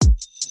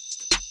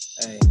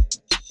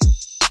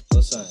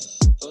LilSvmn.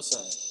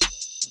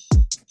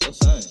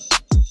 LilSvmn.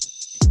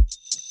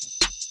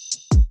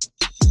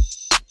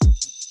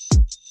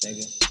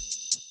 Nigga.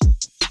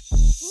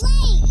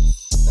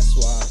 That's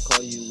why I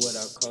call you what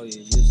I call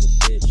you, use a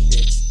bitch.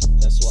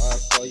 That's why I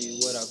call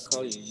you what I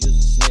call you, use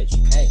a snitch.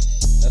 Hey,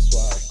 that's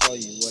why I call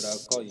you what I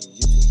call you,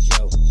 you too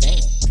Joe. Damn.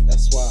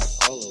 That's why I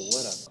call her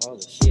what I call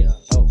her, she a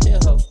hoe.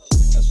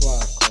 That's why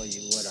I call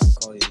you what I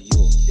call you, you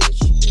a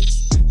bitch.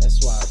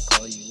 That's why I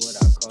call you what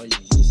I call you,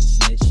 use a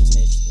snitch,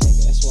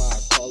 nigga. That's why I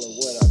call her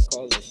what I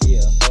call her, she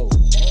a hoe.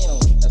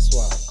 Damn. That's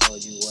why I call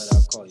you what I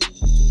call you,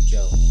 you too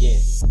Joe. Yeah,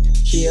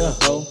 she a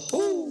hoe.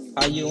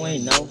 How you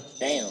ain't know?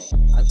 Damn.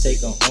 I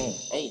take her home,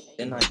 hey,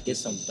 then I get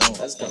some dome.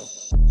 Let's go.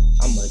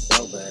 I'm a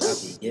dog, but I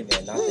be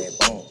giving out that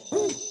bone.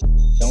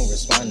 Don't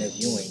respond if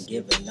you ain't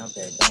giving out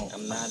that dome.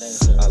 I'm not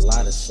into a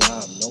lot of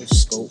slime, no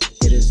scope,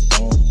 hit his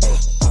dome. Hey,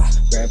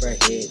 grab her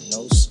head,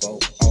 no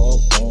scope,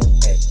 all bone.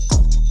 Hey,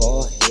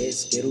 ball head,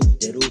 skittle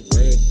diddle,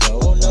 red go.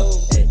 Oh no,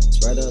 hey,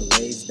 spread her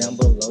legs down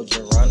below,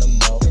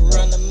 Geronimo.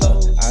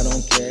 I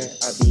don't care,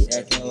 I be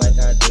acting like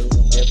I do.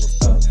 Give a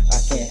fuck, I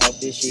can't help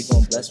it, she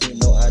gon' bless me,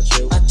 no I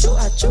chew.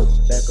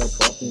 Back up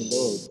off me,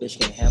 little bitch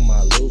can't have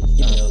my loot.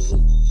 Give me a loot.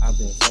 I've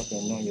been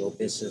fucking on your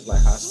bitches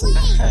like high school.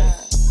 Hey,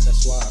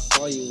 that's why I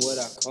call you what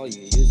I call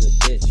you, use a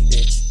bitch.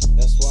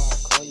 That's why I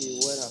call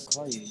you what I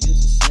call you, use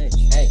a snitch.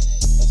 Hey,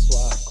 that's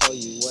why I call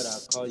you what I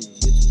call you,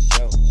 you too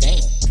Joe. Damn.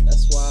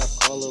 That's why I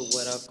call her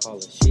what I call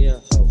her, she a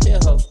hoe.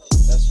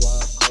 That's why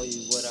I call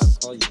you what I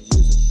call you,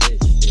 use a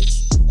bitch.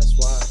 That's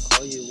why I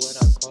call you what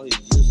I call you,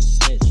 use a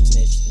snitch,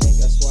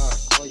 nigga. That's why I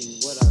call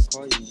you what I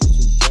call you, you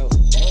too Joe.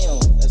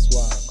 Damn. That's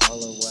why I call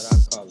her what I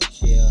call her,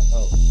 she a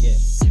hoe. Yeah.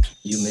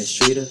 You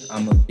mistreat her,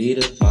 I'm a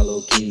beater. My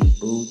low key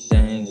boo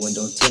thing,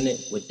 window tinted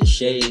with the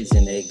shades,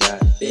 and they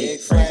got big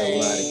frames. A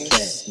lot of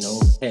cats,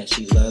 no hat.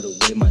 She love the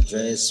way my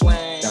dress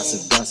swing.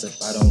 Gossip,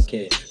 I don't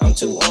care. I'm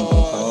too on,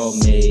 don't call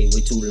me.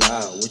 We too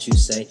loud, what you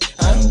say?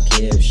 I don't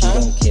care if she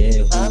don't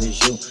care. Who is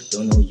you?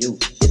 Don't know you.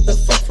 Get the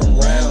fuck from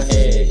round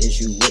here.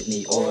 Is you with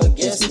me or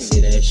against me?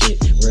 See that shit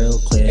real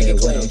clear.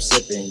 What I'm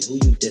sipping, who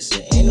you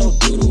dissing? Ain't no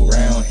doodle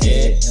round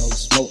here. No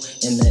smoke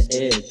in the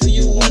air. Do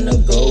you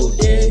wanna go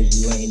there?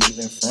 You ain't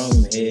even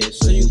from here,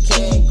 so you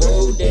can't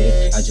go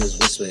there. I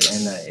just whispered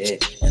in her ear,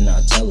 and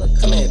I tell her,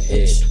 come here,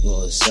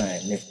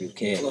 LilSvmn, if you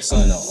care.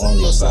 I'm the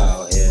only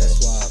foul here.